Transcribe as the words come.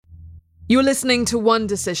You're listening to One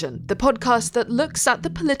Decision, the podcast that looks at the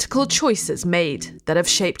political choices made that have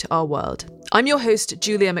shaped our world. I'm your host,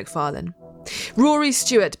 Julia McFarlane. Rory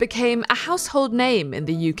Stewart became a household name in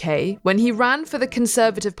the UK when he ran for the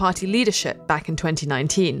Conservative Party leadership back in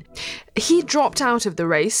 2019. He dropped out of the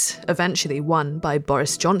race, eventually won by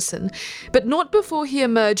Boris Johnson, but not before he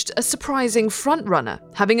emerged a surprising frontrunner,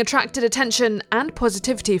 having attracted attention and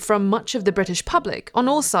positivity from much of the British public on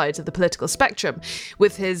all sides of the political spectrum,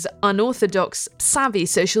 with his unorthodox, savvy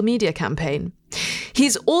social media campaign.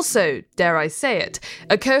 He's also, dare I say it,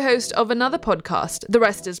 a co-host of another podcast, The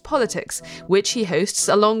Rest is Politics, which he hosts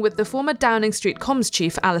along with the former Downing Street comms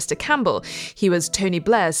chief Alastair Campbell. He was Tony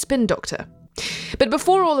Blair's spin doctor. But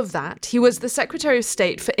before all of that, he was the Secretary of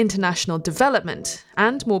State for International Development,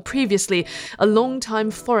 and more previously, a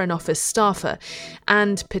long-time Foreign Office staffer,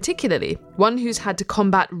 and particularly one who's had to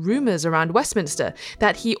combat rumours around Westminster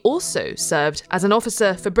that he also served as an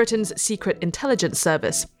officer for Britain's Secret Intelligence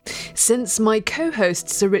Service. Since my co-host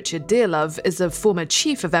Sir Richard Dearlove is a former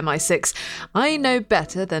chief of MI6, I know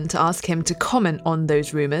better than to ask him to comment on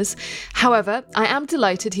those rumours. However, I am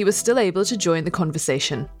delighted he was still able to join the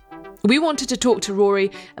conversation. We wanted to talk to Rory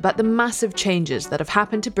about the massive changes that have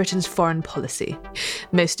happened to Britain's foreign policy.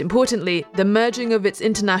 Most importantly, the merging of its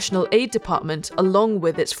international aid department along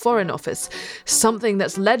with its foreign office, something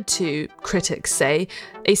that's led to, critics say,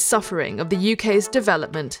 a suffering of the UK's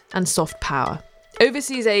development and soft power.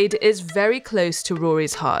 Overseas aid is very close to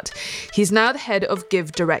Rory's heart. He's now the head of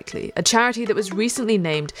Give Directly, a charity that was recently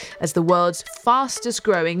named as the world's fastest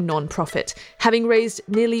growing non-profit, having raised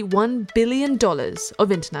nearly $1 billion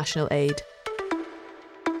of international aid.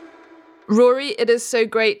 Rory, it is so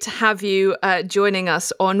great to have you joining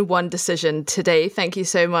us on One Decision today. Thank you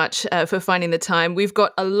so much for finding the time. We've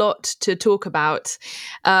got a lot to talk about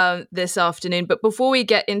this afternoon, but before we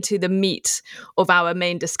get into the meat of our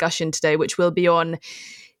main discussion today, which will be on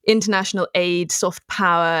international aid, soft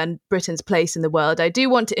power, and Britain's place in the world, I do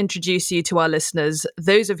want to introduce you to our listeners,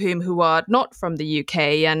 those of whom who are not from the UK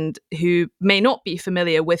and who may not be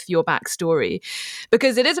familiar with your backstory,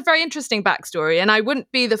 because it is a very interesting backstory, and I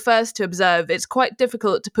wouldn't be the first to observe it's quite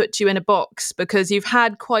difficult to put you in a box because you've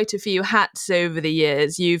had quite a few hats over the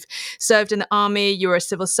years. You've served in the army, you're a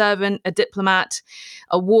civil servant, a diplomat,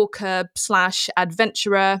 a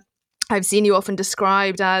walker/adventurer. I've seen you often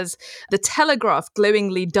described as the Telegraph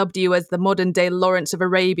glowingly dubbed you as the modern-day Lawrence of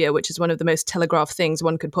Arabia, which is one of the most Telegraph things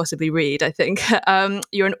one could possibly read, I think.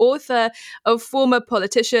 You're an author, a former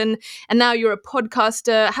politician, and now you're a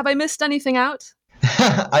podcaster. Have I missed anything out?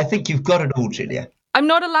 I think you've got it all, Julia. I'm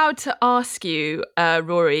not allowed to ask you,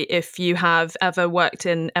 Rory, if you have ever worked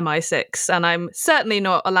in MI6, and I'm certainly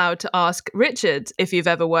not allowed to ask Richard if you've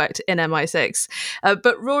ever worked in MI6.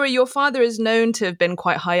 But Rory, your father is known to have been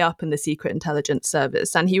quite high up in the Secret Intelligence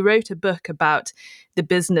Service, and he wrote a book about the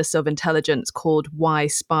business of intelligence called Why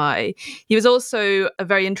Spy. He was also a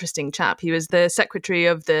very interesting chap. He was the secretary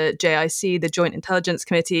of the JIC, the Joint Intelligence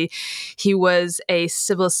Committee. He was a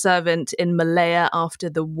civil servant in Malaya after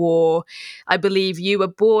the war. I believe you were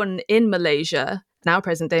born in Malaysia, now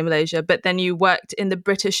present-day Malaysia, but then you worked in the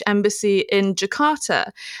British Embassy in Jakarta.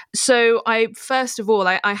 So first of all,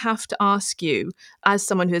 I have to ask you, as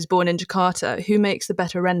someone who is born in Jakarta, who makes the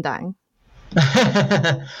better rendang?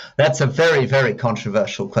 That's a very, very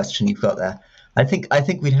controversial question you've got there. I think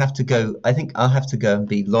we'd have to go. I think I'll have to go and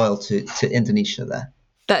be loyal to Indonesia there.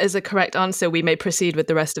 That is a correct answer. We may proceed with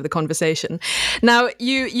the rest of the conversation. Now,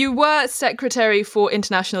 you were Secretary for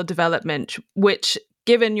International Development, which,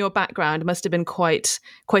 given your background, must have been quite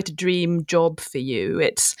a dream job for you.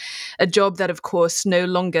 It's a job that, of course, no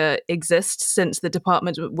longer exists since the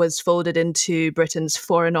department was folded into Britain's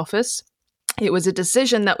Foreign Office. It was a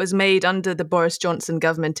decision that was made under the Boris Johnson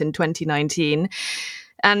government in 2019.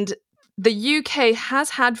 And the UK has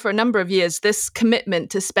had for a number of years this commitment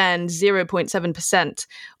to spend 0.7%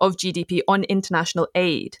 of GDP on international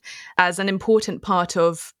aid as an important part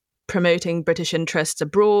of promoting British interests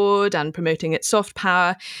abroad and promoting its soft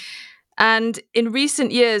power. And in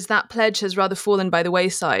recent years, that pledge has rather fallen by the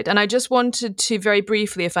wayside. And I just wanted to very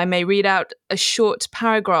briefly, if I may, read out a short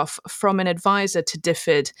paragraph from an advisor to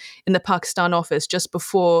DFID in the Pakistan office just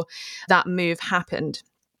before that move happened.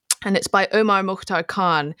 And it's by Omar Mukhtar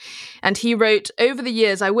Khan. And he wrote, "Over the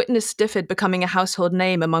years, I witnessed DFID becoming a household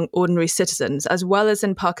name among ordinary citizens, as well as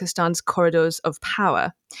in Pakistan's corridors of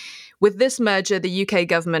power. With this merger, the UK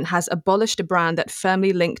government has abolished a brand that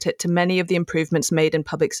firmly linked it to many of the improvements made in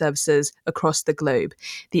public services across the globe.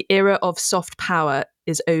 The era of soft power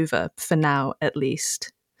is over, for now at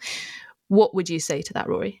least." What would you say to that,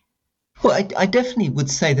 Rory? Well, I definitely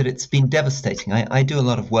would say that it's been devastating. I do a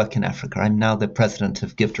lot of work in Africa. I'm now the president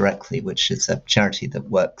of Give Directly, which is a charity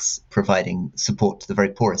that works providing support to the very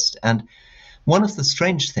poorest. And one of the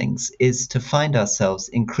strange things is to find ourselves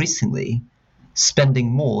increasingly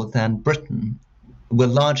spending more than Britain. We're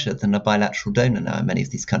larger than a bilateral donor now in many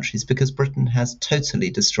of these countries because Britain has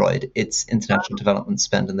totally destroyed its international development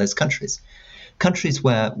spend in those countries. Countries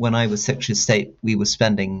where, when I was Secretary of State, we were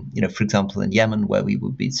spending, for example, in Yemen, where we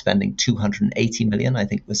would be spending 280 million, I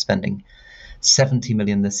think we're spending 70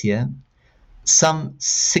 million this year. Some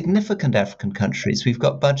significant African countries, we've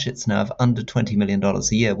got budgets now of under $20 million a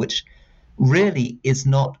year, which really is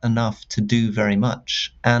not enough to do very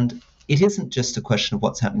much. And it isn't just a question of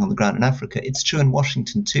what's happening on the ground in Africa. It's true in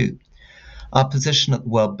Washington, too. Our position at the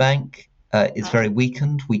World Bank is very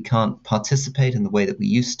weakened. We can't participate in the way that we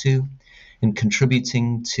used to in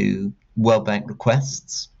contributing to World Bank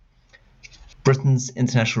requests. Britain's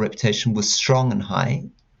international reputation was strong and high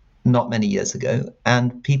not many years ago,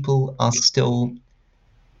 and people are still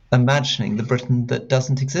imagining the Britain that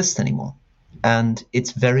doesn't exist anymore. And it's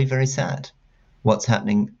very, very sad. What's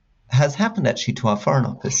happening has happened actually to our Foreign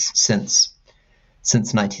Office since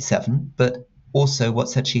 97, but also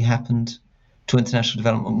what's actually happened to international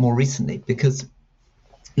development more recently. Because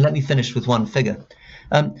let me finish with one figure.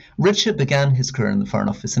 Richard began his career in the Foreign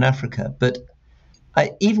Office in Africa, but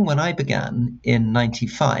even when I began in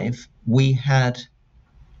 95, we had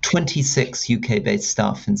 26 UK-based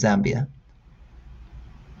staff in Zambia.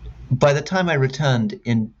 By the time I returned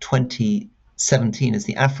in 2017 as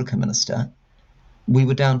the Africa Minister, we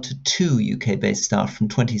were down to 2 UK-based staff from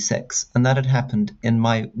 26, and that had happened in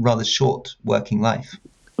my rather short working life.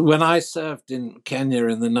 When I served in Kenya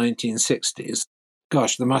in the 1960s,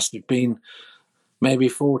 gosh, there must have been maybe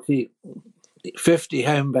 50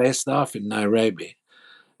 home-based staff in Nairobi.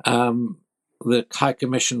 The High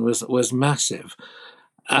Commission was massive.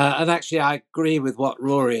 And actually, I agree with what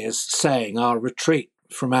Rory is saying. Our retreat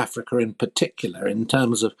from Africa in particular, in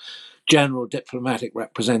terms of general diplomatic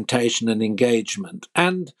representation and engagement,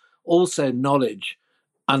 and also knowledge,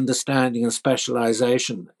 understanding and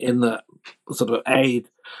specialization in the sort of aid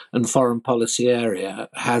and foreign policy area,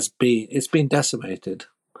 it's been decimated.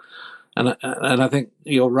 And I think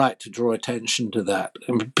you're right to draw attention to that,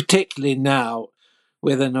 and particularly now,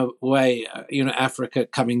 within a way, Africa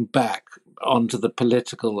coming back onto the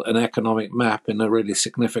political and economic map in a really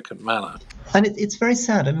significant manner. And it's very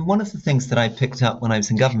sad. I mean, one of the things that I picked up when I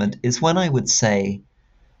was in government is when I would say,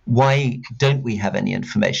 why don't we have any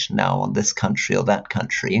information now on this country or that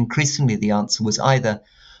country? Increasingly, the answer was either,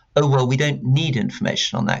 oh, well, we don't need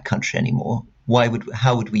information on that country anymore.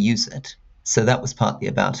 How would we use it? So that was partly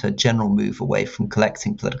about a general move away from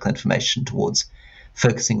collecting political information towards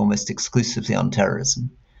focusing almost exclusively on terrorism.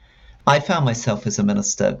 I found myself as a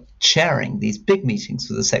minister chairing these big meetings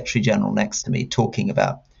with the Secretary General next to me,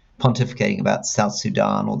 pontificating about South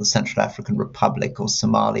Sudan or the Central African Republic or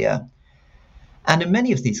Somalia. And in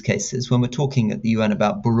many of these cases, when we're talking at the UN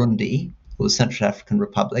about Burundi or the Central African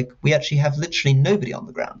Republic, we actually have literally nobody on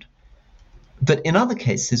the ground. But in other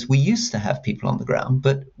cases, we used to have people on the ground,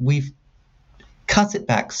 but we've cut it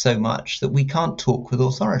back so much that we can't talk with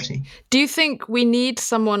authority. Do you think we need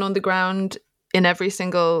someone on the ground in every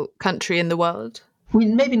single country in the world?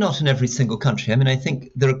 Maybe not in every single country. I mean, I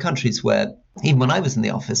think there are countries where, even when I was in the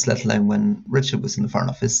office, let alone when Richard was in the Foreign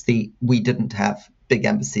Office, we didn't have big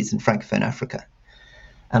embassies in Francophone Africa.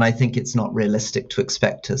 And I think it's not realistic to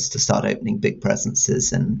expect us to start opening big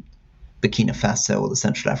presences in Burkina Faso or the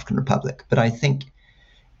Central African Republic. But I think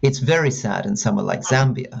it's very sad in somewhere like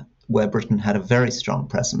Zambia, where Britain had a very strong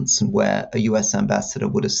presence and where a US ambassador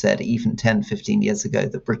would have said even 10, 15 years ago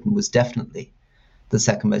that Britain was definitely the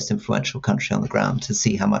second most influential country on the ground, to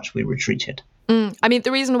see how much we retreated. I mean,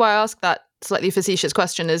 the reason why I ask that slightly facetious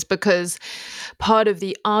question is because part of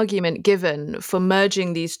the argument given for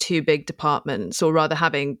merging these two big departments, or rather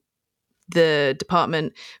having the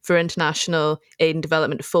Department for International Aid and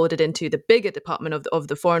Development folded into the bigger department of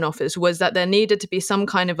the Foreign Office, was that there needed to be some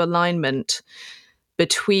kind of alignment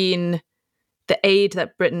between the aid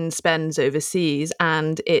that Britain spends overseas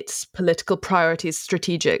and its political priorities,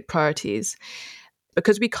 strategic priorities.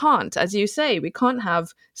 Because we can't, as you say, we can't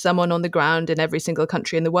have someone on the ground in every single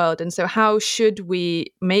country in the world. And so how should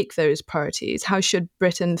we make those priorities? How should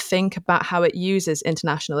Britain think about how it uses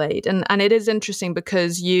international aid? And it is interesting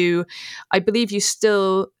because I believe you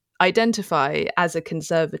still identify as a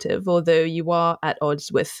conservative, although you are at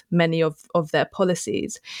odds with many of their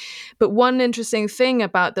policies. But one interesting thing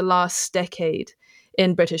about the last decade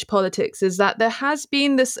in British politics is that there has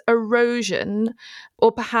been this erosion,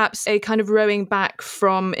 or perhaps a kind of rowing back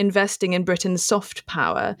from investing in Britain's soft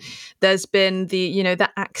power. There's been the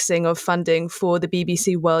axing of funding for the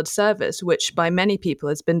BBC World Service, which by many people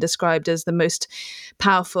has been described as the most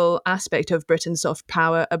powerful aspect of Britain's soft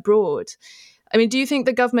power abroad. I mean, do you think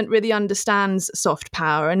the government really understands soft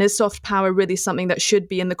power? And is soft power really something that should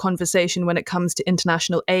be in the conversation when it comes to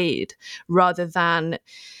international aid, rather than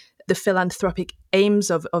the philanthropic aims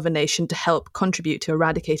of a nation to help contribute to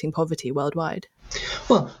eradicating poverty worldwide?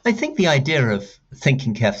 Well, I think the idea of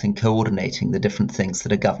thinking carefully and coordinating the different things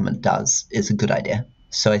that a government does is a good idea.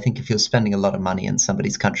 So I think if you're spending a lot of money in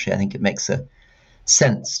somebody's country, I think it makes a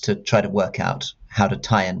sense to try to work out how to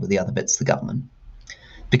tie in with the other bits of the government.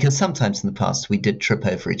 Because sometimes in the past we did trip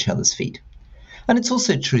over each other's feet. And it's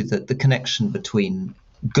also true that the connection between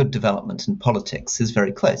good development and politics is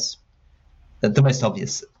very close. The most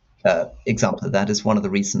obvious example of that is one of the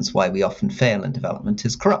reasons why we often fail in development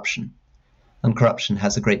is corruption. And corruption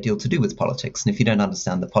has a great deal to do with politics. And if you don't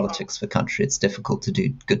understand the politics of a country, it's difficult to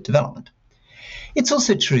do good development. It's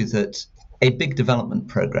also true that a big development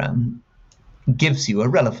program gives you a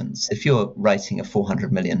relevance. If you're writing a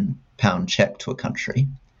 £400 million check to a country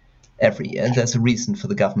every year, there's a reason for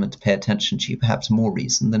the government to pay attention to you, perhaps more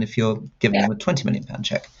reason than if you're giving them a £20 million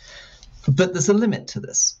check. But there's a limit to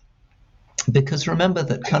this, because remember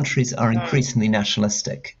that countries are increasingly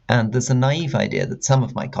nationalistic, and there's a naive idea that some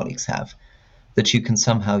of my colleagues have that you can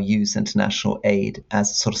somehow use international aid as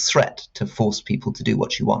a sort of threat to force people to do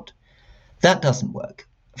what you want. That doesn't work.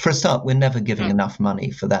 For a start, we're never giving enough money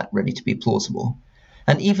for that really to be plausible.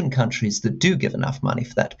 And even countries that do give enough money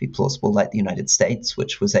for that to be plausible, like the United States,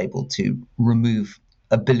 which was able to remove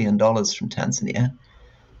 $1 billion from Tanzania,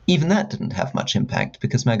 even that didn't have much impact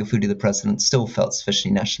because Magufuli, the president, still felt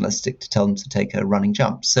sufficiently nationalistic to tell them to take a running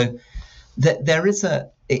jump. So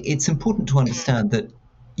it's important to understand that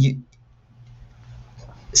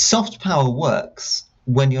soft power works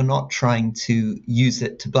when you're not trying to use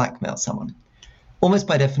it to blackmail someone. Almost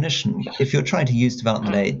by definition, if you're trying to use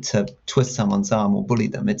development aid to twist someone's arm or bully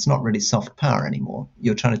them, it's not really soft power anymore.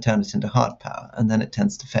 You're trying to turn it into hard power, and then it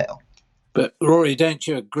tends to fail. But Rory, don't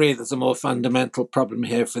you agree there's a more fundamental problem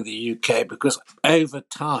here for the UK? Because over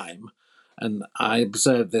time, and I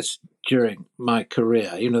observed this during my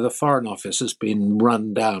career, the Foreign Office has been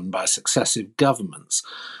run down by successive governments.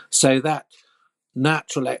 So that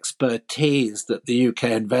natural expertise that the UK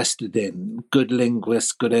invested in, good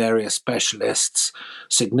linguists, good area specialists,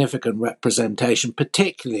 significant representation,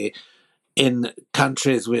 particularly in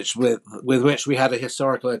countries with which we had a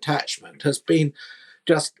historical attachment, has been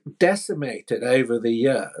just decimated over the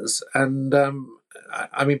years. And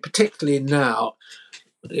I mean, particularly now,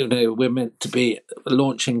 we're meant to be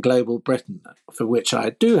launching Global Britain, for which I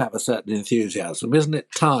do have a certain enthusiasm. Isn't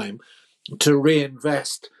it time to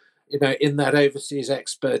reinvest in that overseas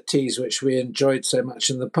expertise which we enjoyed so much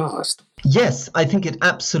in the past? Yes, I think it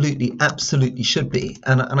absolutely should be.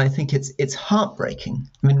 And I think it's heartbreaking.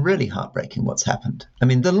 I mean, really heartbreaking what's happened. I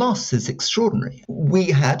mean, the loss is extraordinary. We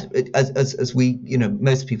had, as we,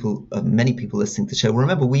 most people, many people listening to the show will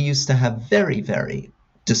remember, we used to have very, very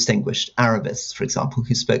distinguished Arabists, for example,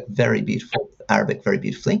 who spoke very beautiful Arabic very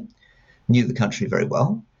beautifully, knew the country very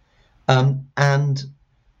well. And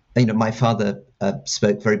my father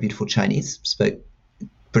spoke very beautiful Chinese,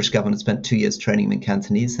 British government spent 2 years training him in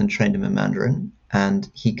Cantonese and trained him in Mandarin, and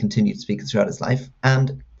he continued to speak it throughout his life.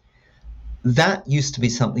 And that used to be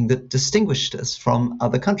something that distinguished us from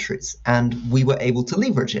other countries, and we were able to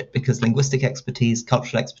leverage it because linguistic expertise,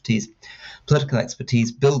 cultural expertise, political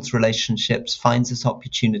expertise builds relationships, finds us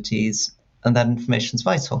opportunities, and that information is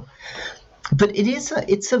vital. But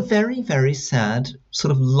it's a very, very sad,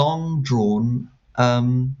 sort of long-drawn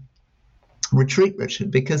retreat,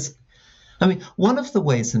 Richard, because, I mean, one of the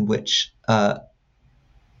ways in which I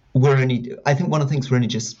think one of the things we're only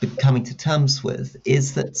just coming to terms with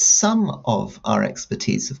is that some of our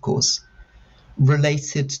expertise, of course,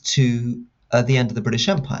 related to the end of the British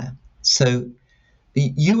Empire. So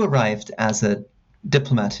you arrived as a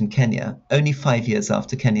diplomat in Kenya only 5 years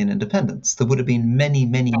after Kenyan independence. There would have been many,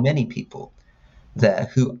 many, many people there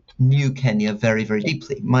who knew Kenya very, very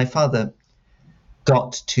deeply. My father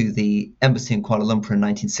got to the embassy in Kuala Lumpur in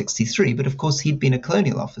 1963, but of course he'd been a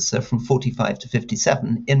colonial officer from 45 to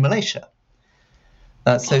 57 in Malaysia.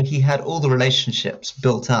 So he had all the relationships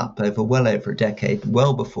built up well over a decade,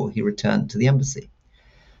 well before he returned to the embassy.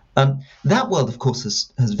 That world, of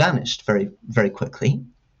course, has vanished very, very quickly,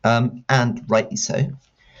 and rightly so.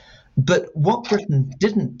 But what Britain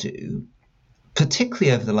didn't do,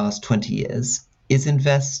 particularly over the last 20 years, is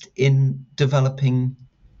invest in developing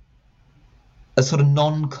a sort of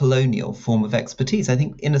non-colonial form of expertise. I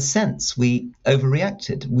think, in a sense, we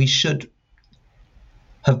overreacted. We should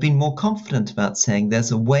have been more confident about saying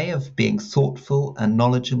there's a way of being thoughtful and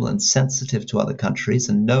knowledgeable and sensitive to other countries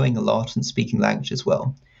and knowing a lot and speaking languages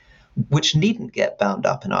well, which needn't get bound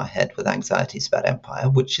up in our head with anxieties about empire,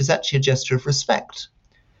 which is actually a gesture of respect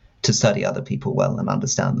to study other people well and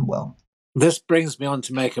understand them well. This brings me on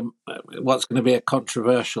to make what's going to be a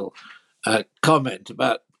controversial comment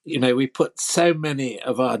about, we put so many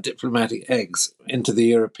of our diplomatic eggs into the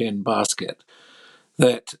European basket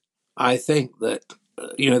that I think that,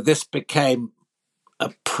 this became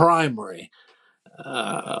a primary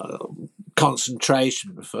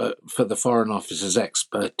concentration for the Foreign Office's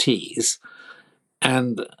expertise,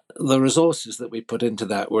 and the resources that we put into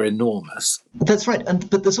that were enormous. That's right.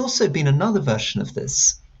 But there's also been another version of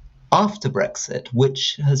this after Brexit,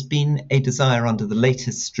 which has been a desire under the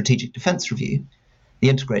latest Strategic Defence Review, the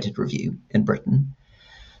integrated review in Britain,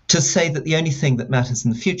 to say that the only thing that matters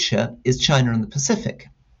in the future is China and the Pacific,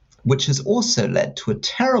 which has also led to a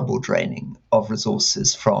terrible draining of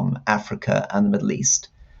resources from Africa and the Middle East,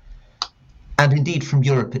 and indeed from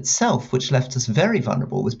Europe itself, which left us very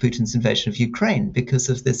vulnerable with Putin's invasion of Ukraine because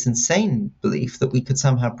of this insane belief that we could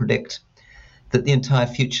somehow predict that the entire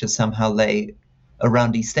future somehow lay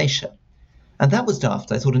around East Asia. And that was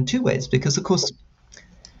daft, I thought, in two ways, because, of course,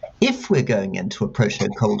 if we're going into a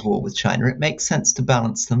proto-Cold War with China, it makes sense to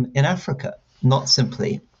balance them in Africa, not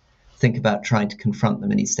simply think about trying to confront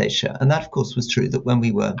them in East Asia. And that, of course, was true that when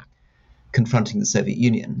we were confronting the Soviet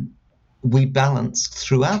Union, we balanced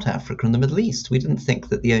throughout Africa and the Middle East. We didn't think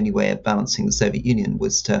that the only way of balancing the Soviet Union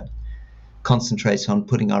was to concentrate on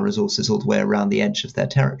putting our resources all the way around the edge of their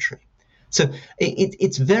territory. So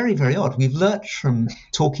it's very, very odd. We've lurched from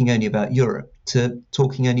talking only about Europe to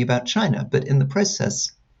talking only about China. But in the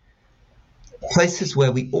process, places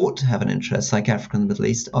where we ought to have an interest, like Africa and the Middle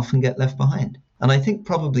East, often get left behind. And I think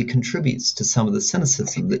probably contributes to some of the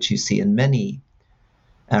cynicism that you see in many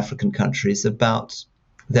African countries about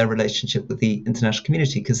their relationship with the international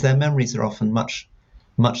community, because their memories are often much,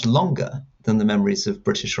 much longer than the memories of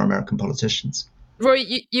British or American politicians.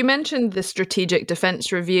 Rory, you mentioned the Strategic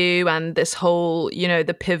Defence Review and this whole,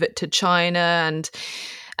 the pivot to China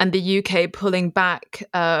and the UK pulling back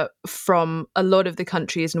from a lot of the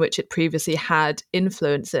countries in which it previously had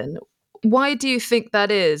influence in. Why do you think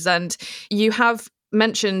that is? And you have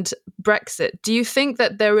mentioned Brexit. Do you think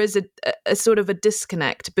that there is a sort of a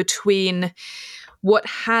disconnect between what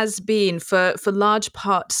has been for large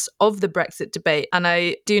parts of the Brexit debate, and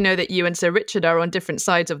I do know that you and Sir Richard are on different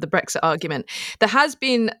sides of the Brexit argument, there has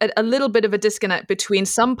been a little bit of a disconnect between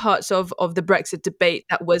some parts of the Brexit debate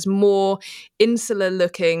that was more insular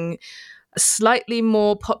looking, slightly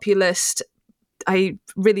more populist. I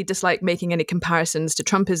really dislike making any comparisons to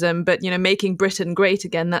Trumpism, but, making Britain great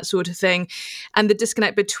again, that sort of thing. And the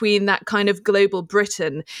disconnect between that kind of global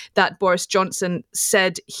Britain that Boris Johnson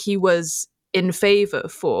said he was in favour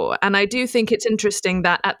for. And I do think it's interesting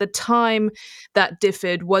that at the time that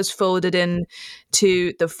DFID was folded in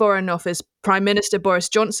to the Foreign Office, Prime Minister Boris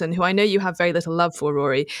Johnson, who I know you have very little love for,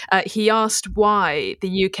 Rory, he asked why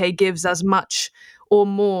the UK gives as much or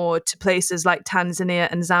more to places like Tanzania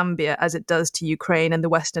and Zambia as it does to Ukraine and the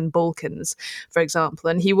Western Balkans, for example.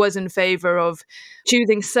 And he was in favour of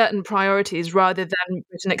choosing certain priorities rather than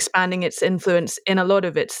Britain expanding its influence in a lot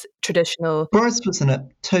of its traditional... Boris was in a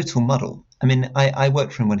total muddle. I mean, I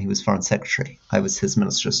worked for him when he was Foreign Secretary. I was his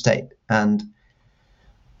Minister of State. And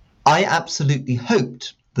I absolutely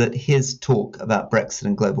hoped that his talk about Brexit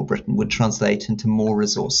and global Britain would translate into more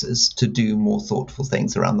resources to do more thoughtful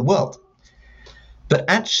things around the world. But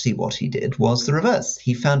actually what he did was the reverse.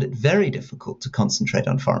 He found it very difficult to concentrate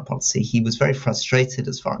on foreign policy. He was very frustrated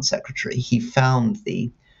as Foreign Secretary. He found the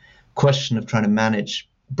question of trying to manage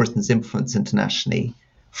Britain's influence internationally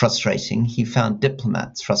frustrating. He found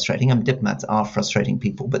diplomats frustrating. I mean, diplomats are frustrating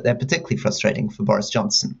people, but they're particularly frustrating for Boris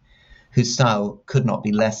Johnson, whose style could not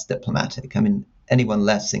be less diplomatic. I mean, anyone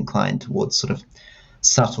less inclined towards sort of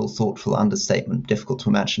subtle, thoughtful understatement, difficult to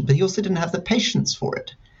imagine. But he also didn't have the patience for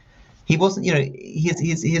it. He wasn't,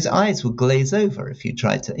 his eyes would glaze over if you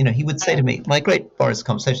tried to, he would say to me, my great Boris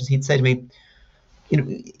conversations, he'd say to me,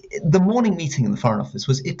 the morning meeting in the Foreign Office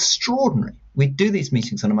was extraordinary. We'd do these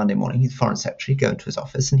meetings on a Monday morning. He's the Foreign Secretary, he'd go into his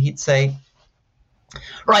office and he'd say,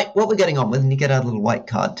 right, what we're getting on with, and you get out a little white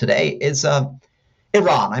card today, is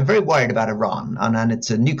Iran. I'm very worried about Iran, and it's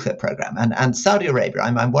a nuclear program. And Saudi Arabia,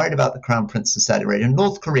 I'm worried about the Crown Prince of Saudi Arabia.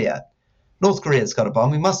 North Korea's got a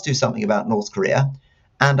bomb. We must do something about North Korea.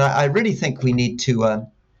 And I really think we need to...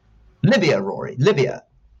 Libya, Rory, Libya.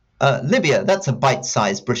 Libya, that's a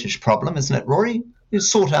bite-sized British problem, isn't it, Rory?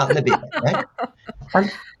 sort out Libya,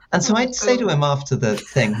 right? And so I'd say to him after the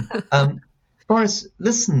thing, Boris,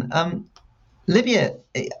 listen, Libya,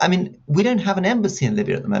 I mean, we don't have an embassy in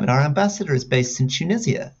Libya at the moment. Our ambassador is based in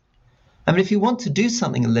Tunisia. I mean, if you want to do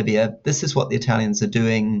something in Libya, this is what the Italians are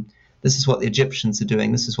doing. This is what the Egyptians are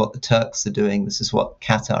doing. This is what the Turks are doing. This is what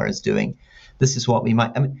Qatar is doing. This is what we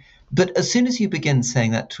might. I mean, but as soon as you begin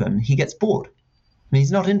saying that to him, he gets bored. I mean,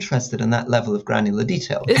 he's not interested in that level of granular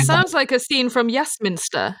detail. It sounds like a scene from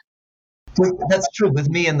Yesminster. Well, that's true with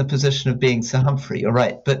me in the position of being Sir Humphrey. You're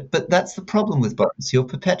right, but that's the problem with Boris. You're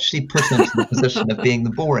perpetually put into the position of being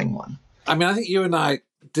the boring one. I mean, I think you and I,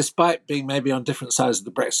 despite being maybe on different sides of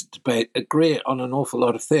the Brexit debate, agree on an awful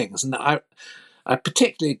lot of things. And I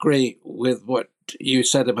particularly agree with what you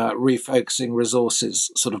said about refocusing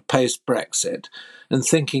resources sort of post-Brexit and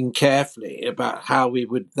thinking carefully about how we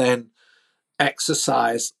would then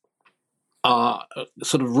exercise our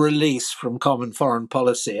sort of release from common foreign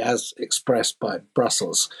policy as expressed by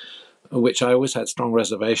Brussels, which I always had strong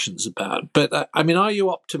reservations about. But I mean, are you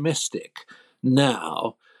optimistic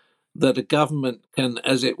now that a government can,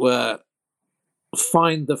 as it were,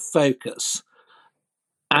 find the focus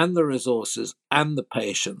and the resources and the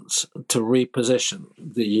patience to reposition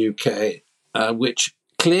the UK, which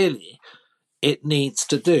clearly it needs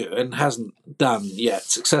to do and hasn't done yet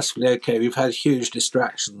successfully? Okay, we've had huge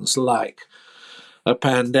distractions like a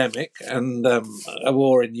pandemic and a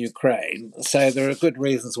war in Ukraine, so there are good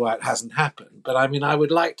reasons why it hasn't happened. But I mean, I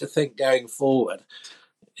would like to think going forward,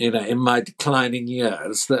 in my declining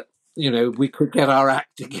years, that we could get our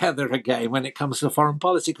act together again when it comes to foreign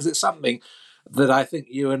policy, because it's something that I think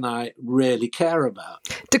you and I really care about.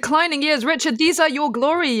 Declining years, Richard, these are your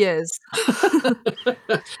glory years.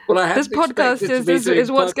 Well, this podcast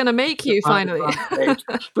is what's going to make you finally.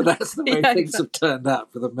 But that's the way things have turned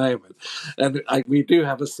out for the moment. And we do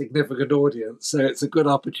have a significant audience, so it's a good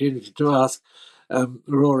opportunity to ask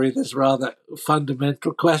Rory this rather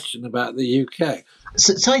fundamental question about the UK.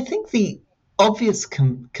 So I think the obvious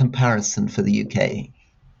comparison for the UK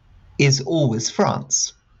is always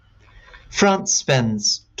France. France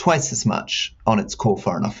spends twice as much on its core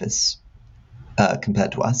foreign office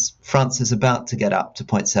compared to us. France is about to get up to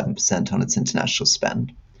 0.7% on its international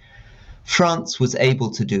spend. France was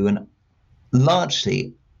able to do an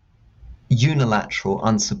largely unilateral,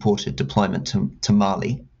 unsupported deployment to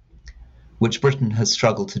Mali, which Britain has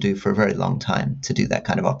struggled to do for a very long time, to do that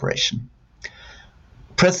kind of operation.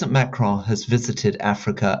 President Macron has visited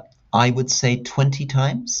Africa, I would say, 20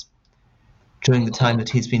 times during the time that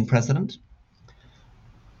he's been president.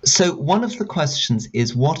 So one of the questions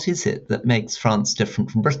is, what is it that makes France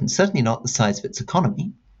different from Britain? Certainly not the size of its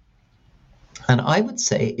economy. And I would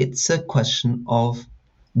say it's a question of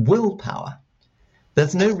willpower.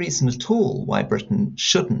 There's no reason at all why Britain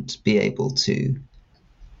shouldn't be able to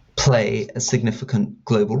play a significant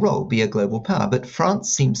global role, be a global power. But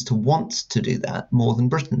France seems to want to do that more than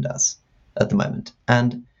Britain does at the moment.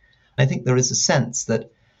 And I think there is a sense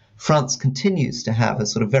that France continues to have a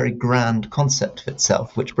sort of very grand concept of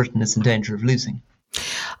itself, which Britain is in danger of losing.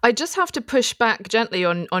 I just have to push back gently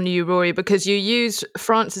on you, Rory, because you used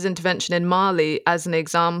France's intervention in Mali as an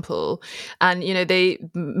example, and they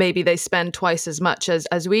spend twice as much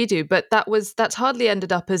as we do, but that's hardly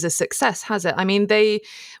ended up as a success, has it? I mean, they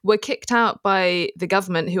were kicked out by the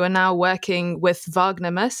government, who are now working with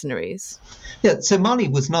Wagner mercenaries. Yeah, so Mali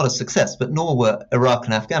was not a success, but nor were Iraq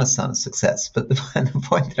and Afghanistan a success. But the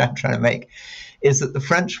point that I'm trying to make is that the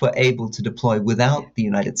French were able to deploy without the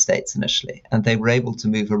United States initially, and they were able to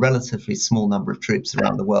move a relatively small number of troops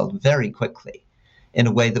around the world very quickly in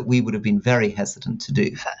a way that we would have been very hesitant to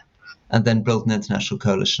do, and then build an international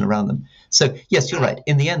coalition around them. So, yes, you're right.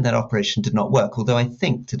 In the end, that operation did not work, although I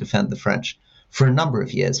think to defend the French, for a number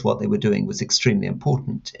of years, what they were doing was extremely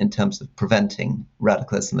important in terms of preventing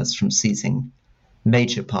radical Islamists from seizing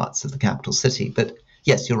major parts of the capital city. But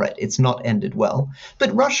yes, you're right, it's not ended well.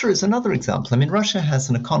 But Russia is another example. I mean, Russia has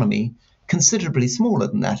an economy considerably smaller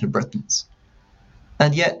than that of Britain's.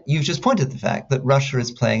 And yet you've just pointed to the fact that Russia is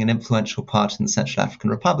playing an influential part in the Central African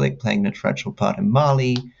Republic, playing an influential part in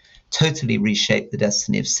Mali, totally reshaped the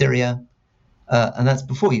destiny of Syria. And that's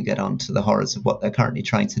before you get on to the horrors of what they're currently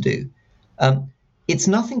trying to do. It's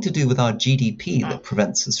nothing to do with our GDP that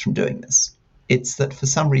prevents us from doing this. It's that for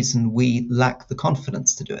some reason we lack the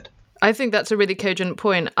confidence to do it. I think that's a really cogent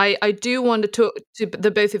point. I do want to talk to the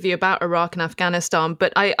both of you about Iraq and Afghanistan,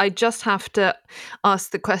 but I just have to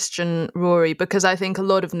ask the question, Rory, because I think a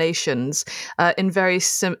lot of nations in very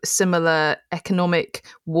similar economic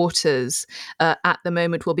waters at the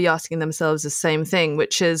moment will be asking themselves the same thing,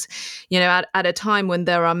 which is, at a time when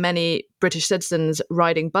there are many British citizens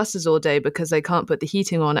riding buses all day because they can't put the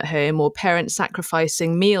heating on at home, or parents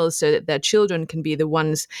sacrificing meals so that their children can be the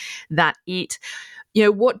ones that eat.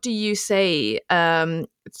 What do you say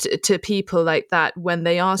to people like that when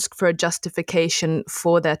they ask for a justification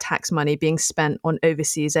for their tax money being spent on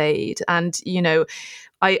overseas aid? And,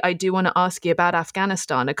 I do want to ask you about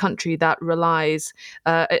Afghanistan, a country that relies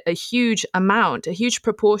a huge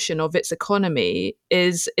proportion of its economy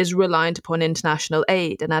is reliant upon international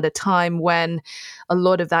aid. And at a time when a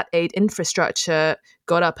lot of that aid infrastructure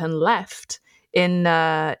got up and left in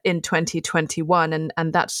 2021,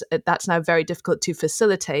 and that's now very difficult to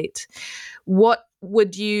facilitate. What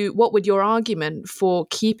would your argument for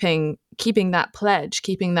keeping that pledge,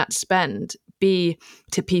 keeping that spend, be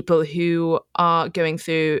to people who are going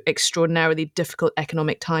through extraordinarily difficult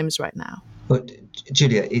economic times right now? But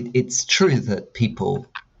Julia, it's true that people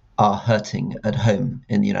are hurting at home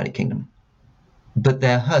in the United Kingdom, but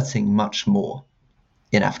they're hurting much more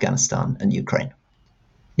in Afghanistan and Ukraine.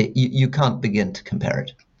 You can't begin to compare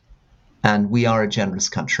it. And we are a generous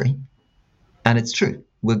country. And it's true,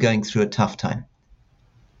 we're going through a tough time.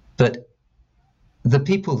 But the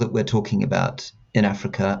people that we're talking about in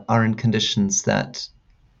Africa are in conditions that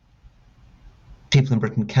people in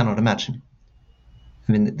Britain cannot imagine.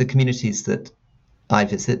 I mean, the communities that I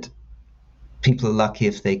visit, people are lucky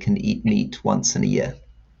if they can eat meat once in a year.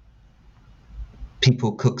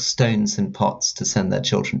 People cook stones in pots to send their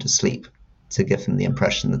children to sleep, to give them the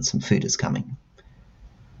impression that some food is coming.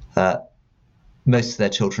 Most of their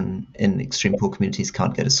children in extreme poor communities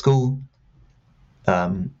can't go to school.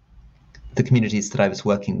 The communities that I was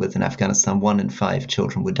working with in Afghanistan, 1 in 5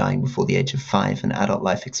 children were dying before the age of 5, and adult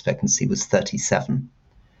life expectancy was 37.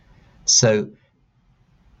 So,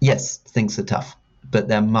 yes, things are tough, but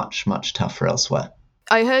they're much, much tougher elsewhere.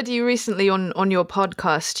 I heard you recently on your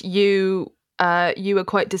podcast, you were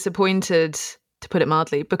quite disappointed, to put it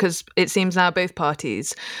mildly, because it seems now both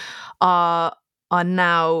parties are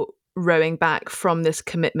now rowing back from this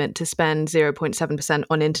commitment to spend 0.7%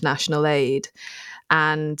 on international aid.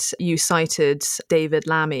 And you cited David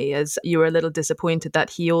Lammy as you were a little disappointed that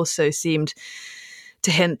he also seemed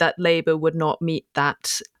to hint that Labour would not meet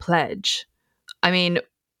that pledge. I mean,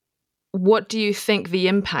 what do you think the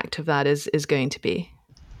impact of that is going to be?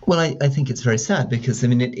 Well, I think it's very sad because, I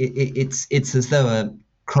mean, it's as though a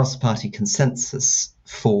cross-party consensus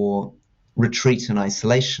for retreat and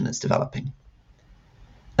isolation is developing.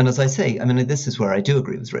 And as I say, I mean, this is where I do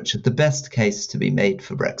agree with Richard. The best case to be made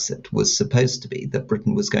for Brexit was supposed to be that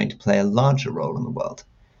Britain was going to play a larger role in the world,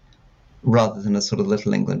 rather than a sort of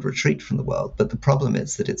little England retreat from the world. But the problem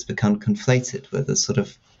is that it's become conflated with a sort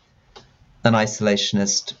of an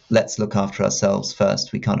isolationist, let's look after ourselves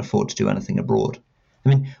first, we can't afford to do anything abroad. I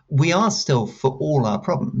mean, we are still, for all our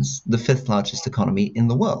problems, the 5th largest economy in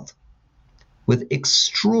the world, with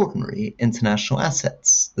extraordinary international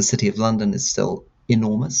assets. The City of London is still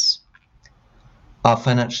enormous. Our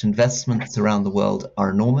financial investments around the world are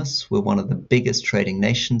enormous. We're one of the biggest trading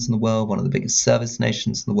nations in the world, one of the biggest service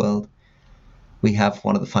nations in the world. We have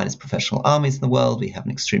one of the finest professional armies in the world. We have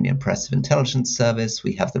an extremely impressive intelligence service.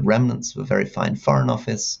 We have the remnants of a very fine foreign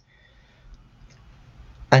office.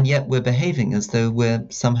 And yet we're behaving as though we're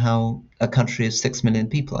somehow a country of 6 million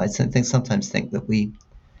people. I sometimes think that we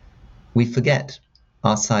forget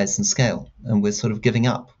our size and scale, and we're sort of giving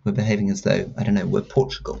up. We're behaving as though, I don't know, we're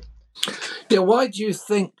Portugal. Yeah, why do you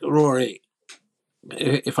think, Rory,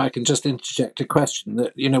 if I can just interject a question,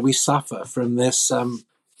 that, we suffer from this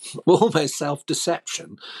almost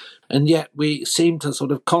self-deception, and yet we seem to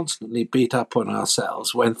sort of constantly beat up on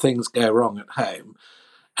ourselves when things go wrong at home,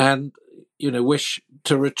 and, wish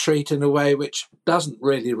to retreat in a way which doesn't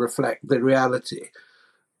really reflect the reality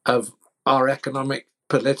of our economic,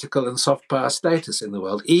 political and soft power status in the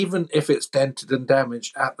world. Even if it's dented and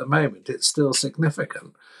damaged at the moment, it's still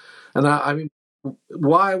significant. And I mean,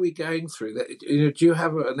 why are we going through that? Do you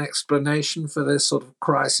have an explanation for this sort of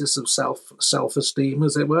crisis of self-esteem,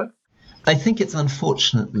 as it were? I think it's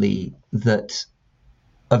unfortunately that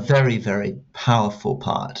a very, very powerful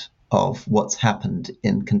part of what's happened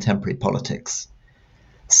in contemporary politics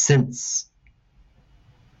since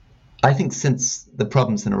the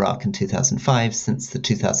problems in Iraq in 2005, since the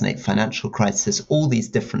 2008 financial crisis, all these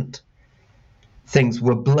different things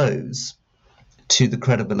were blows to the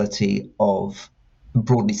credibility of,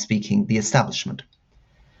 broadly speaking, the establishment.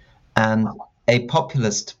 And a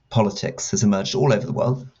populist politics has emerged all over the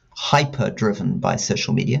world, hyper-driven by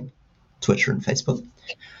social media, Twitter and Facebook,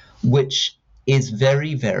 which is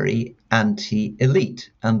very, very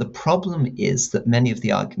anti-elite. And the problem is that many of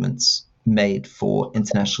the arguments made for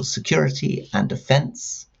international security and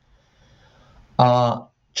defense are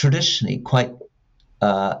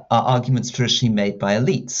arguments traditionally made by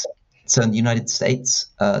elites. So in the United States,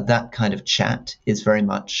 that kind of chat is very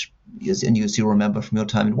much, and as you'll remember from your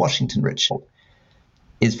time in Washington, Richard,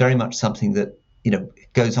 is very much something that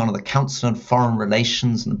goes on in the Council on Foreign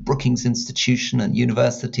Relations and the Brookings Institution and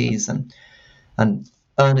universities and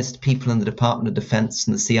earnest people in the Department of Defense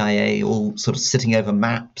and the CIA all sort of sitting over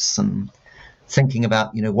maps and thinking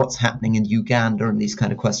about what's happening in Uganda and these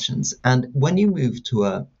kind of questions. And when you move to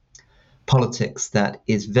a politics that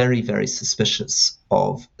is very, very suspicious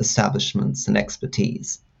of establishments and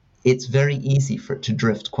expertise, it's very easy for it to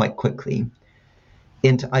drift quite quickly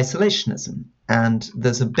into isolationism. And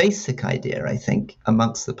there's a basic idea, I think,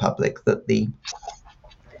 amongst the public that the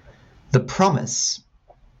promise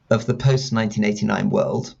of the post-1989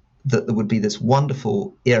 world, that there would be this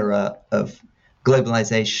wonderful era of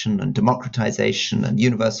globalization and democratization and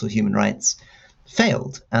universal human rights,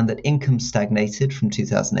 failed, and that income stagnated from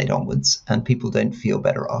 2008 onwards, and people don't feel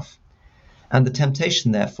better off. And the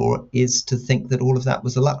temptation, therefore, is to think that all of that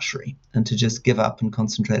was a luxury and to just give up and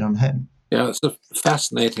concentrate on home. Yeah, it's a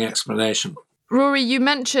fascinating explanation. Rory, you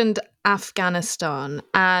mentioned Afghanistan,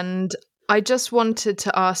 and I just wanted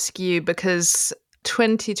to ask you, because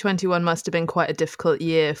 2021 must have been quite a difficult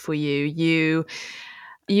year for you.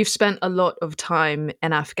 You've spent a lot of time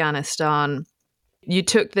in Afghanistan. You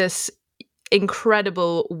took this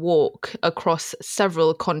incredible walk across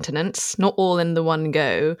several continents, not all in the one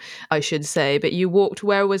go, I should say, but you walked,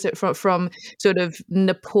 where was it from sort of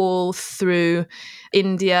Nepal through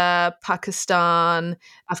India, Pakistan,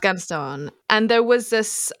 Afghanistan. And there was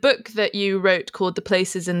this book that you wrote called The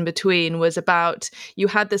Places in Between, was about, you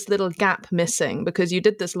had this little gap missing because you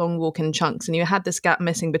did this long walk in chunks, and you had this gap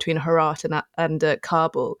missing between Herat and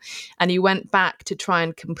Kabul. And you went back to try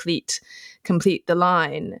and complete the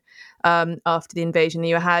line. After the invasion,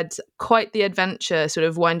 you had quite the adventure sort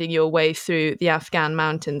of winding your way through the Afghan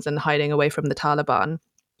mountains and hiding away from the Taliban.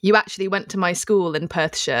 You actually went to my school in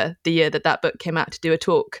Perthshire the year that book came out to do a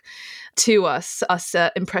talk to us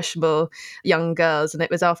impressionable young girls. And it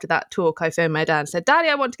was after that talk I phoned my dad and said, "Daddy,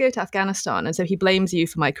 I want to go to Afghanistan." And so he blames you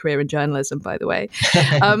for my career in journalism, by the way.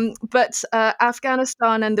 But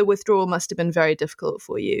Afghanistan and the withdrawal must have been very difficult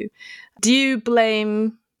for you. Do you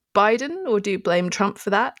blame Biden or do you blame Trump for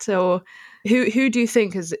that? Or who do you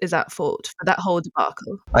think is at fault for that whole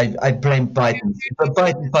debacle? I blame Biden, but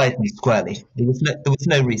Biden squarely. There was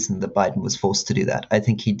no reason that Biden was forced to do that. I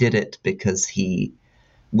think he did it because he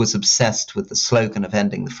was obsessed with the slogan of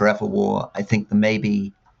ending the forever war. I think there may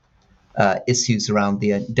be issues around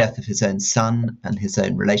the death of his own son and his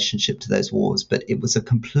own relationship to those wars, but it was a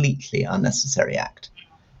completely unnecessary act.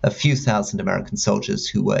 A few thousand American soldiers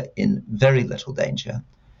who were in very little danger.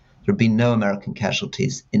 There have been no American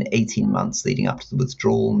casualties in 18 months leading up to the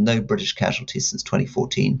withdrawal, no British casualties since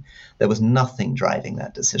 2014. There was nothing driving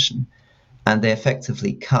that decision. And they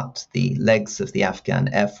effectively cut the legs of the Afghan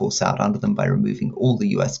Air Force out under them by removing all the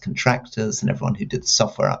US contractors and everyone who did the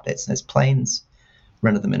software updates in those planes,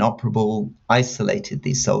 rendered them inoperable, isolated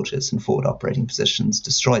these soldiers in forward operating positions,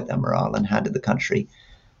 destroyed their morale, and handed the country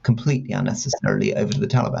completely unnecessarily over to the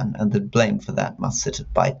Taliban, and the blame for that must sit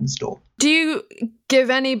at Biden's door. Do you give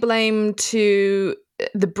any blame to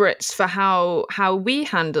the Brits for how we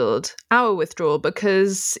handled our withdrawal?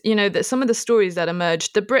 Because, that some of the stories that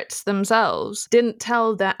emerged, the Brits themselves didn't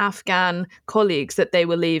tell their Afghan colleagues that they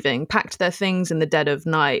were leaving, packed their things in the dead of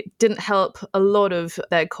night, didn't help a lot of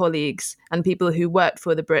their colleagues and people who worked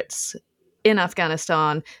for the Brits in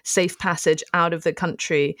Afghanistan safe passage out of the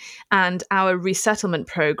country. And our resettlement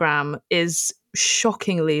program is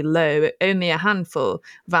shockingly low. Only a handful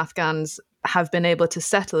of Afghans have been able to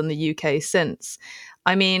settle in the UK since.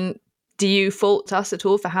 I mean, do you fault us at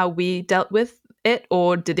all for how we dealt with it,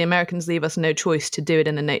 or did the Americans leave us no choice to do it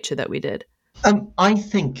in the nature that we did? I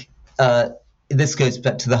think this goes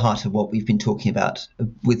back to the heart of what we've been talking about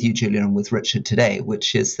with you, Julia, and with Richard today,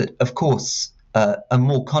 which is that, of course, a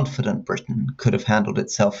more confident Britain could have handled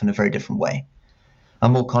itself in a very different way. A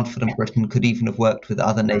more confident Britain could even have worked with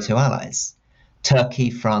other NATO allies. Turkey,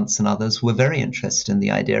 France, and others were very interested in the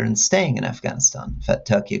idea in staying in Afghanistan. In fact,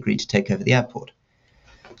 Turkey agreed to take over the airport.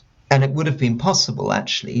 And it would have been possible,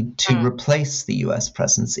 actually, to replace the US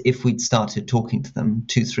presence if we'd started talking to them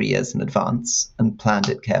 2-3 years in advance and planned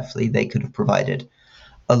it carefully. They could have provided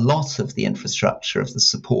a lot of the infrastructure of the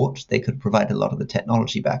support. They could provide a lot of the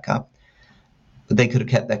technology backup. They could have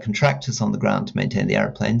kept their contractors on the ground to maintain the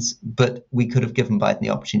airplanes, but we could have given Biden the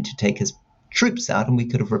opportunity to take his troops out, and we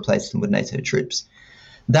could have replaced them with NATO troops.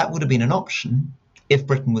 That would have been an option if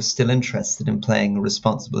Britain was still interested in playing a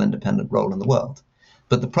responsible, independent role in the world.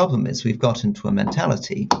 But the problem is we've got into a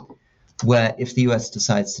mentality where if the US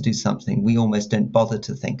decides to do something, we almost don't bother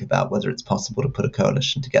to think about whether it's possible to put a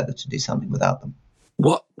coalition together to do something without them.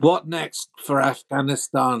 What next for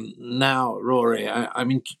Afghanistan now, Rory? I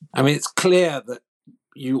mean, it's clear that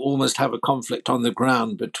you almost have a conflict on the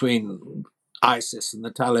ground between ISIS and the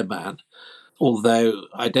Taliban, although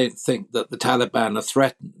I don't think that the Taliban are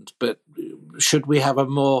threatened. But should we have a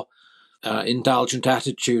more indulgent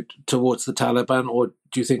attitude towards the Taliban, or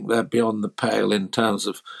do you think they're beyond the pale in terms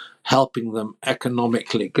of helping them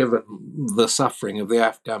economically, given the suffering of the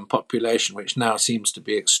Afghan population, which now seems to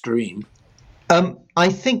be extreme? I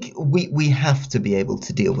think we have to be able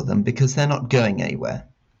to deal with them because they're not going anywhere.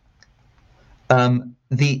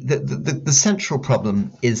 The central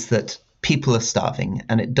problem is that people are starving,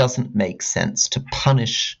 and it doesn't make sense to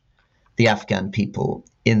punish the Afghan people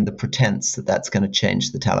in the pretense that that's going to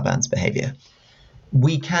change the Taliban's behavior.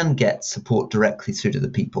 We can get support directly through to the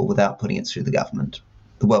people without putting it through the government.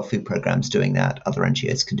 The World Food Programme's doing that. Other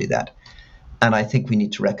NGOs can do that. And I think we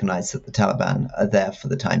need to recognize that the Taliban are there for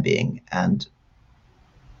the time being, and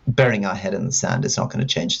burying our head in the sand is not going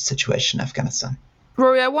to change the situation in Afghanistan.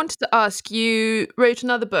 Rory, I wanted to ask, you wrote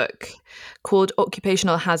another book called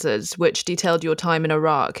Occupational Hazards, which detailed your time in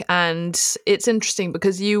Iraq. And it's interesting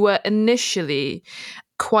because you were initially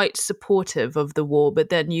quite supportive of the war, but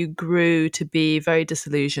then you grew to be very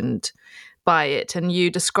disillusioned by it. And you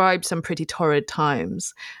described some pretty torrid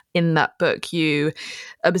times in that book. You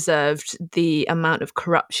observed the amount of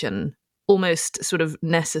corruption almost sort of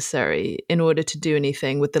necessary in order to do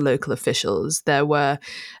anything with the local officials. There were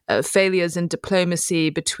failures in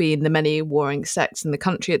diplomacy between the many warring sects in the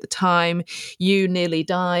country at the time. You nearly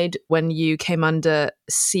died when you came under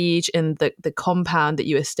siege in the compound that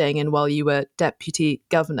you were staying in while you were deputy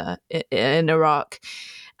governor in Iraq.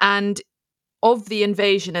 And of the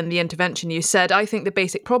invasion and the intervention, you said, I think the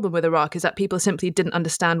basic problem with Iraq is that people simply didn't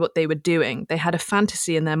understand what they were doing. They had a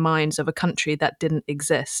fantasy in their minds of a country that didn't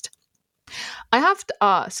exist. I have to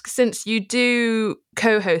ask, since you do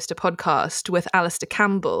co-host a podcast with Alistair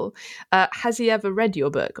Campbell, has he ever read your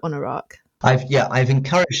book on Iraq? I've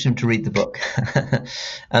encouraged him to read the book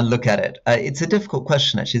and look at it. It's a difficult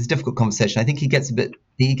question, actually. It's a difficult conversation. I think he gets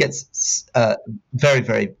very,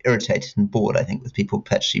 very irritated and bored, I think, with people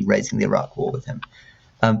perpetually raising the Iraq war with him.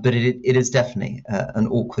 But it is definitely an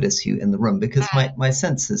awkward issue in the room, because my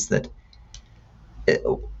sense is that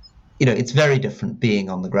it's very different being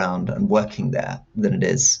on the ground and working there than it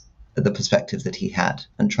is the perspective that he had,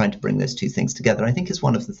 and trying to bring those two things together, I think, is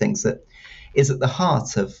one of the things that is at the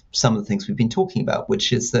heart of some of the things we've been talking about,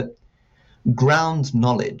 which is that ground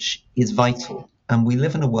knowledge is vital. And we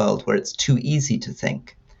live in a world where it's too easy to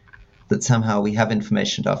think that somehow we have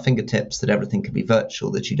information at our fingertips, that everything can be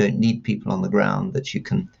virtual, that you don't need people on the ground, that you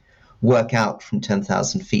can work out from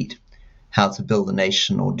 10,000 feet how to build a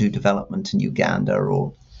nation or do development in Uganda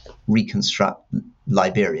or reconstruct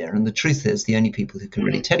Liberia. And the truth is, the only people who can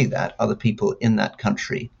really tell you that are the people in that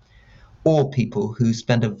country, or people who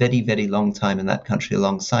spend a very, very long time in that country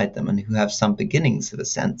alongside them and who have some beginnings of a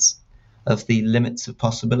sense of the limits of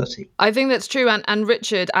possibility. I think that's true. And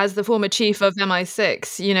Richard, as the former chief of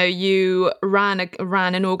MI6, you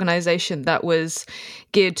ran an organization that was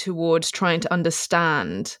geared towards trying to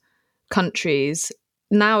understand countries.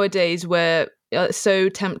 Nowadays, we're so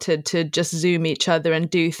tempted to just Zoom each other and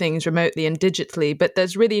do things remotely and digitally, but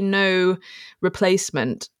there's really no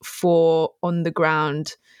replacement for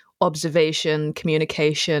on-the-ground observation,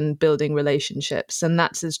 communication, building relationships. And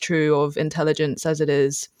that's as true of intelligence as it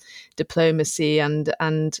is diplomacy and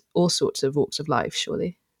all sorts of walks of life,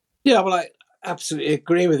 surely. Yeah, well, I absolutely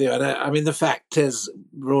agree with you. And I mean, the fact is,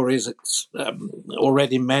 Rory's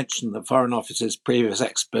already mentioned the Foreign Office's previous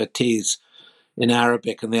expertise in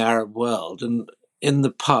Arabic and the Arab world. And in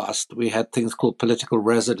the past, we had things called political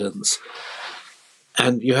residents.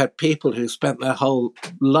 And you had people who spent their whole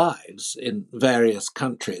lives in various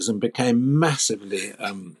countries and became massively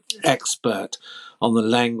expert on the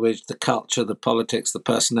language, the culture, the politics, the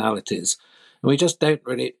personalities. And we just don't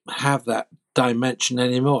really have that dimension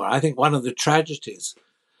anymore. I think one of the tragedies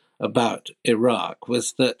about Iraq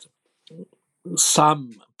was that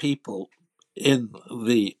some people in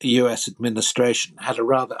the US administration had a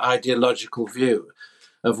rather ideological view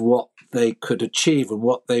of what they could achieve and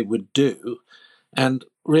what they would do, and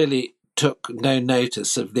really took no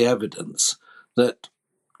notice of the evidence that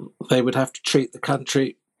they would have to treat the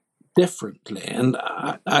country differently. And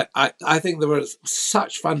I think there were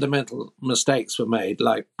such fundamental mistakes were made,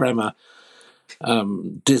 like Bremer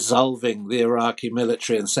dissolving the Iraqi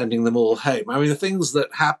military and sending them all home. I mean, the things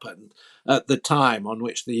that happened at the time on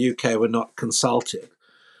which the UK were not consulted.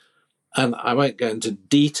 And I won't go into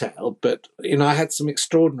detail, but, I had some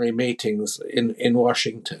extraordinary meetings in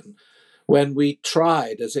Washington when we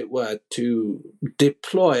tried, as it were, to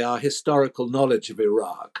deploy our historical knowledge of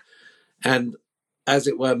Iraq and, as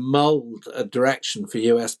it were, mold a direction for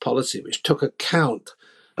US policy which took account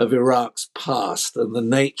of Iraq's past and the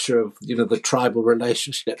nature of, the tribal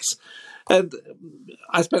relationships. And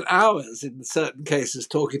I spent hours in certain cases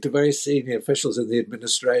talking to very senior officials in the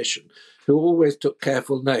administration who always took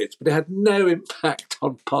careful notes, but it had no impact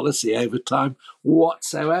on policy over time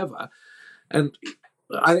whatsoever. And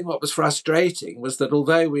I think what was frustrating was that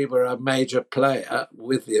although we were a major player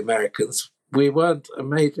with the Americans, we weren't a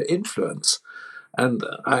major influence. And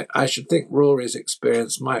I should think Rory's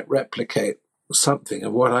experience might replicate something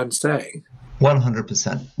of what I'm saying.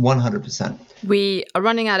 100%. 100%. We are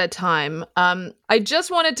running out of time. I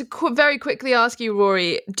just wanted to very quickly ask you,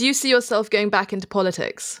 Rory, do you see yourself going back into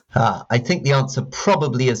politics? I think the answer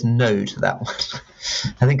probably is no to that one.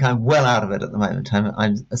 I think I'm well out of it at the moment.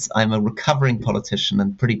 I'm a recovering politician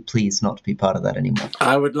and pretty pleased not to be part of that anymore.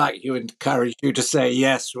 I would like to encourage you to say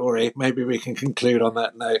yes, Rory. Maybe we can conclude on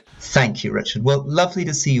that note. Thank you, Richard. Well, lovely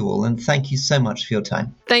to see you all, and thank you so much for your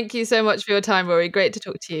time. Thank you so much for your time, Rory. Great to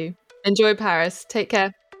talk to you. Enjoy Paris. Take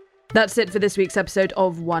care. That's it for this week's episode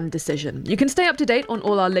of One Decision. You can stay up to date on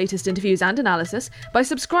all our latest interviews and analysis by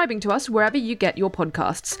subscribing to us wherever you get your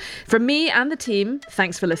podcasts. From me and the team,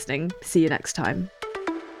 thanks for listening. See you next time.